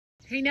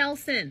Hey,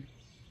 Nelson.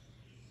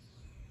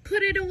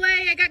 Put it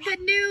away. I got good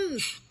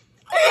news.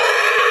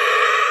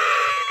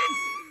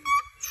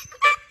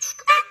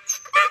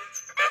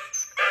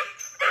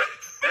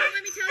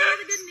 Let me tell you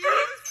the good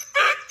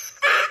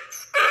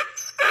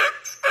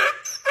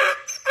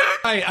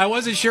news. I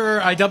wasn't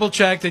sure. I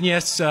double-checked, and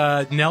yes,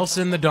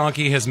 Nelson the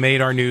donkey has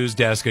made our news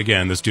desk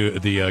again,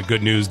 the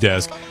good news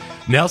desk.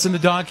 Nelson the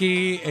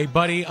donkey, a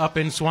buddy up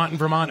in Swanton,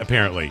 Vermont,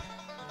 apparently,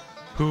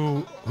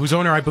 whose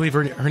owner, I believe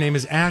her name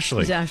is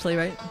Ashley. It's Ashley,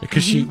 right?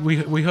 Because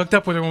we hooked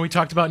up with her when we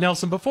talked about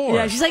Nelson before.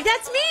 Yeah, she's like,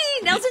 that's me!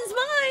 Nelson's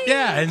mine!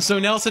 Yeah, and so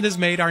Nelson has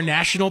made our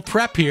national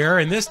prep here,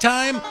 and this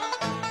time,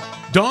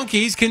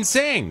 donkeys can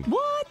sing.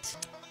 What?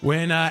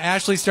 When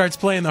Ashley starts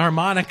playing the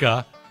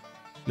harmonica,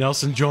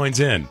 Nelson joins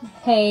in.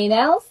 Hey,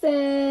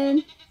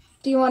 Nelson.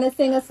 Do you want to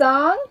sing a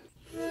song?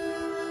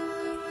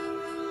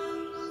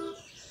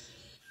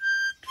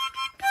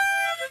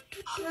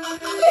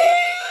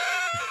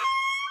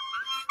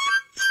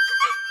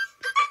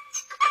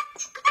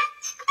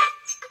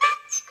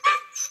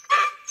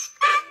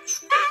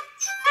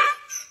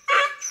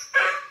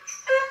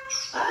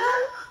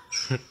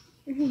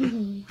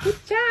 Good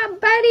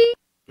job, buddy.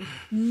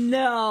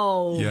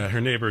 No. Yeah,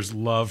 her neighbors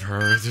love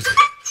her.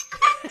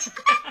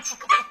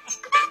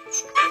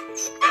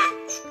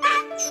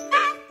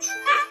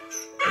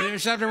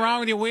 There's something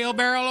wrong with your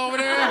wheelbarrow over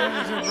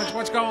there?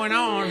 What's going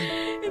on?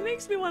 It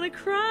makes me want to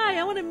cry.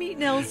 I want to meet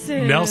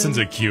Nelson. Nelson's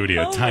a cutie,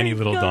 a Oh tiny my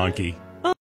little God. donkey.